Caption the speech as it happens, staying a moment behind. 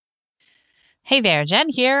Hey there, Jen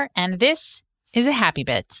here, and this is a Happy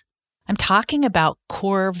Bit. I'm talking about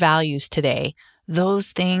core values today,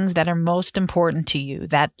 those things that are most important to you,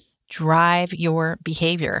 that drive your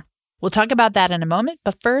behavior. We'll talk about that in a moment,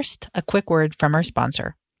 but first, a quick word from our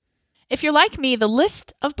sponsor. If you're like me, the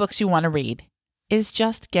list of books you want to read is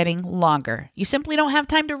just getting longer. You simply don't have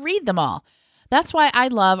time to read them all. That's why I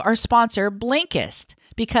love our sponsor, Blinkist,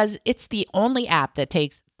 because it's the only app that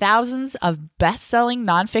takes thousands of best-selling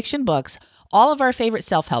nonfiction books, all of our favorite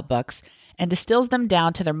self-help books, and distills them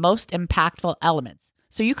down to their most impactful elements.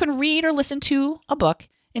 So you can read or listen to a book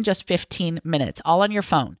in just 15 minutes, all on your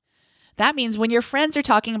phone. That means when your friends are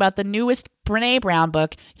talking about the newest Brené Brown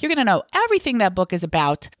book, you're going to know everything that book is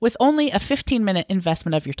about with only a 15-minute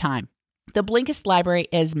investment of your time. The Blinkist library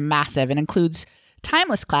is massive and includes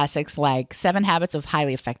timeless classics like 7 Habits of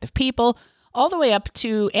Highly Effective People, all the way up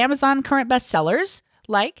to Amazon current bestsellers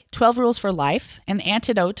like 12 Rules for Life and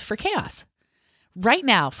Antidote for Chaos. Right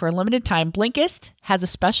now, for a limited time, Blinkist has a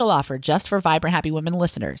special offer just for Vibrant Happy Women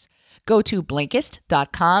listeners. Go to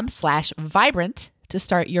Blinkist.com/vibrant to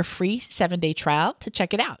start your free 7-day trial to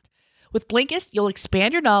check it out. With Blinkist, you'll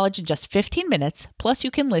expand your knowledge in just 15 minutes, plus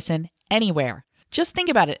you can listen anywhere. Just think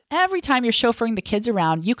about it. Every time you're chauffeuring the kids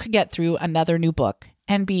around, you could get through another new book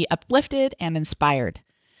and be uplifted and inspired.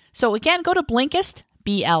 So again, go to Blinkist,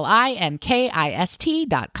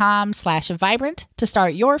 Blinkist.com/vibrant to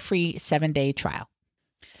start your free 7-day trial.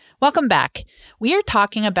 Welcome back. We are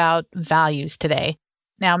talking about values today.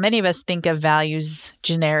 Now, many of us think of values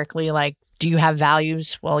generically like, do you have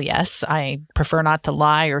values? Well, yes, I prefer not to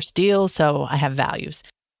lie or steal, so I have values.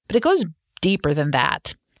 But it goes deeper than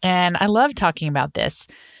that. And I love talking about this.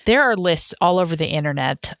 There are lists all over the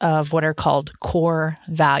internet of what are called core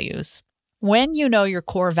values. When you know your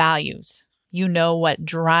core values, you know what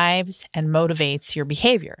drives and motivates your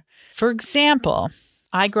behavior. For example,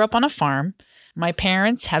 I grew up on a farm. My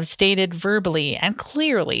parents have stated verbally and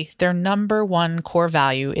clearly their number one core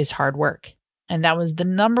value is hard work. And that was the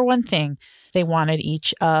number one thing they wanted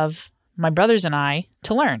each of my brothers and I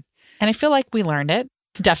to learn. And I feel like we learned it.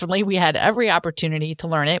 Definitely, we had every opportunity to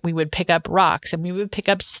learn it. We would pick up rocks and we would pick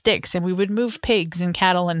up sticks and we would move pigs and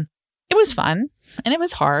cattle. And it was fun and it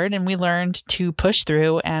was hard. And we learned to push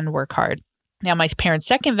through and work hard. Now, my parents'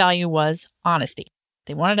 second value was honesty.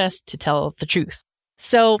 They wanted us to tell the truth.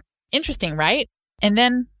 So interesting, right? And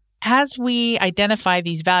then as we identify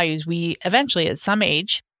these values, we eventually at some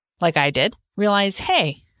age, like I did, realize,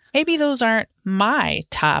 hey, maybe those aren't my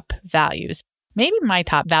top values. Maybe my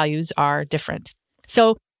top values are different.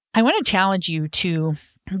 So I want to challenge you to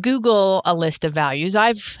Google a list of values.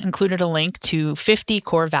 I've included a link to 50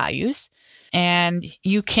 core values, and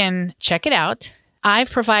you can check it out.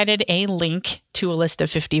 I've provided a link to a list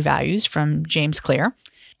of 50 values from James Clear,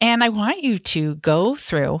 and I want you to go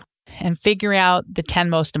through and figure out the 10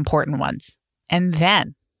 most important ones, and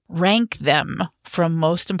then rank them from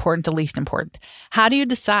most important to least important. How do you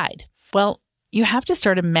decide? Well, you have to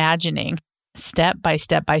start imagining step by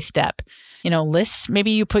step by step. Lists, maybe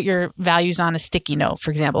you put your values on a sticky note, for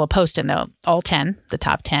example, a Post-it note, all 10, the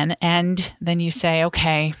top 10, and then you say,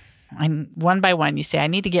 okay, one by one, you say, I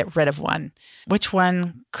need to get rid of one. Which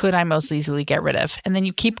one could I most easily get rid of? And then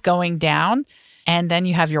you keep going down, and then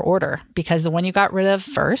you have your order, because the one you got rid of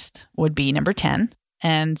first would be number 10,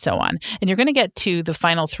 and so on. And you're going to get to the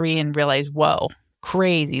final 3 and realize, whoa,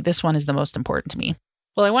 crazy. This one is the most important to me.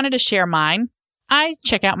 Well, I wanted to share mine. I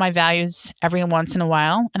check out my values every once in a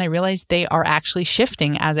while, and I realize they are actually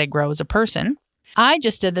shifting as I grow as a person. I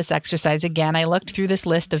just did this exercise again. I looked through this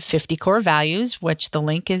list of 50 core values, which the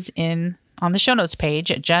link is on the show notes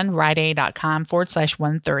page at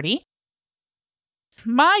jenriday.com/130.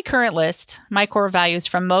 My current list, my core values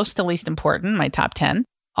from most to least important, my top 10,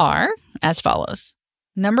 are as follows.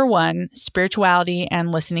 Number 1, spirituality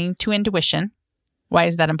and listening to intuition. Why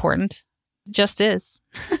is that important? It just is.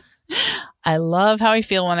 I love how I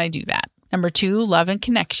feel when I do that. Number 2, love and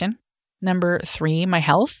connection. Number 3, my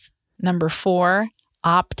health. Number 4,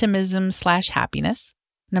 optimism/happiness.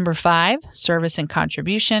 Number 5, service and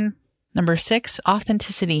contribution. Number 6,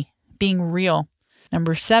 authenticity, being real.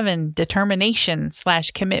 Number 7,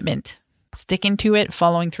 determination/commitment, sticking to it,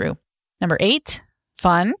 following through. Number 8,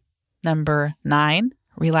 fun. Number 9,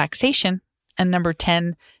 relaxation. And number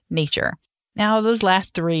 10, nature. Now, those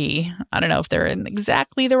last 3, I don't know if they're in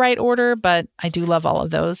exactly the right order, but I do love all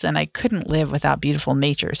of those, and I couldn't live without beautiful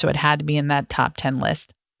nature, so it had to be in that top 10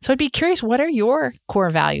 list. So I'd be curious, what are your core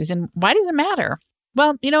values and why does it matter?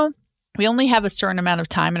 Well, we only have a certain amount of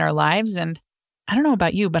time in our lives, and I don't know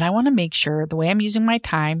about you, but I want to make sure the way I'm using my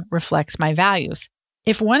time reflects my values.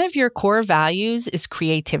 If one of your core values is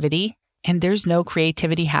creativity, and there's no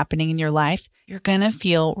creativity happening in your life, you're going to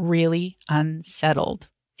feel really unsettled.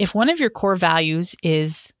 If one of your core values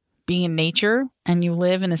is being in nature and you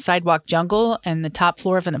live in a sidewalk jungle and the top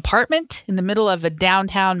floor of an apartment in the middle of a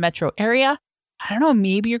downtown metro area, I don't know,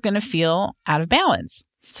 maybe you're going to feel out of balance.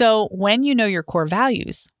 So when you know your core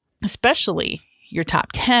values, especially your top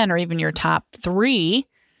 10 or even your top 3,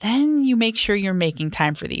 then you make sure you're making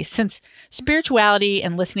time for these. Since spirituality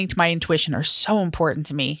and listening to my intuition are so important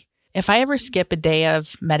to me, if I ever skip a day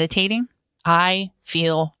of meditating, I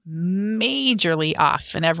feel majorly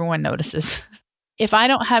off and everyone notices. If I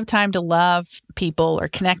don't have time to love people or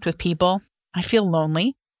connect with people, I feel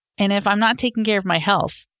lonely. And if I'm not taking care of my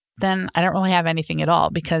health, then I don't really have anything at all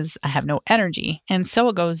because I have no energy. And so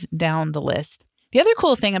it goes down the list. The other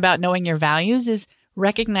cool thing about knowing your values is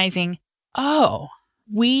recognizing,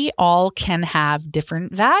 we all can have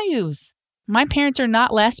different values. My parents are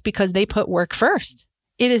not less because they put work first.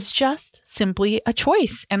 It is just simply a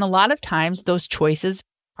choice. And a lot of times those choices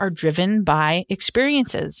are driven by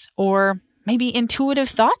experiences or maybe intuitive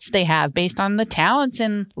thoughts they have based on the talents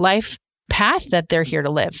and life path that they're here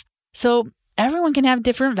to live. So everyone can have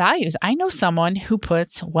different values. I know someone who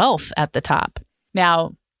puts wealth at the top.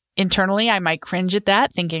 Now, internally, I might cringe at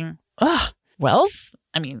that thinking, wealth?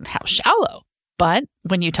 I mean, how shallow. But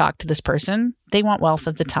when you talk to this person, they want wealth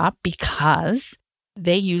at the top because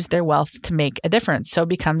they use their wealth to make a difference. So it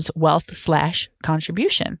becomes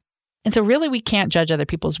wealth/contribution. And so really, we can't judge other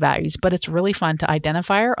people's values, but it's really fun to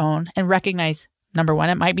identify our own and recognize, number one,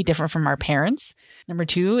 it might be different from our parents. Number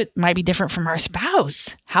two, it might be different from our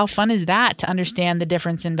spouse. How fun is that to understand the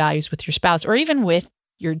difference in values with your spouse or even with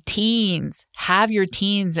your teens? Have your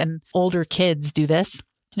teens and older kids do this.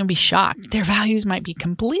 You'll be shocked. Their values might be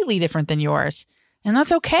completely different than yours. And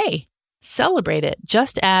that's okay. Celebrate it.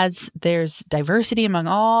 Just as there's diversity among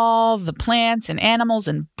all the plants and animals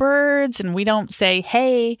and birds, and we don't say,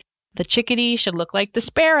 hey, the chickadee should look like the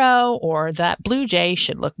sparrow, or that blue jay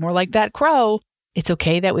should look more like that crow. It's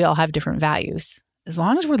okay that we all have different values. As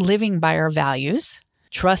long as we're living by our values,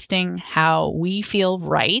 trusting how we feel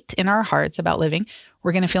right in our hearts about living,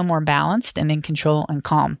 we're going to feel more balanced and in control and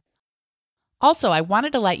calm. Also, I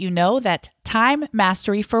wanted to let you know that Time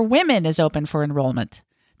Mastery for Women is open for enrollment.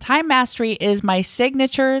 Time Mastery is my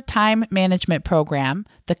signature time management program,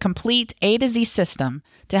 the complete A to Z system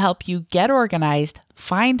to help you get organized,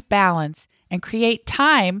 find balance, and create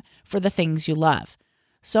time for the things you love.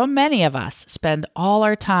 So many of us spend all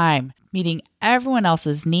our time meeting everyone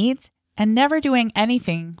else's needs and never doing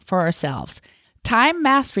anything for ourselves. Time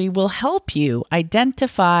Mastery will help you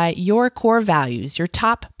identify your core values, your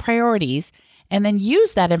top priorities, and then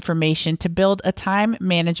use that information to build a time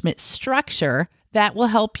management structure that will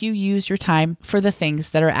help you use your time for the things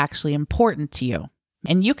that are actually important to you.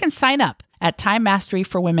 And you can sign up at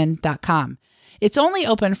timemasteryforwomen.com. It's only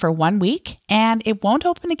open for 1 week, and it won't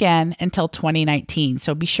open again until 2019,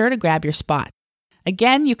 so be sure to grab your spot.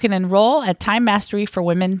 Again, you can enroll at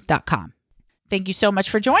timemasteryforwomen.com. Thank you so much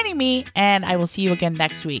for joining me, and I will see you again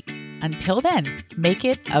next week. Until then, make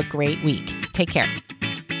it a great week. Take care.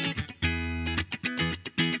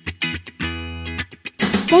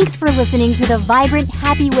 Thanks for listening to the Vibrant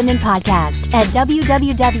Happy Women podcast at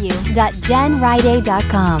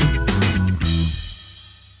www.jenriday.com.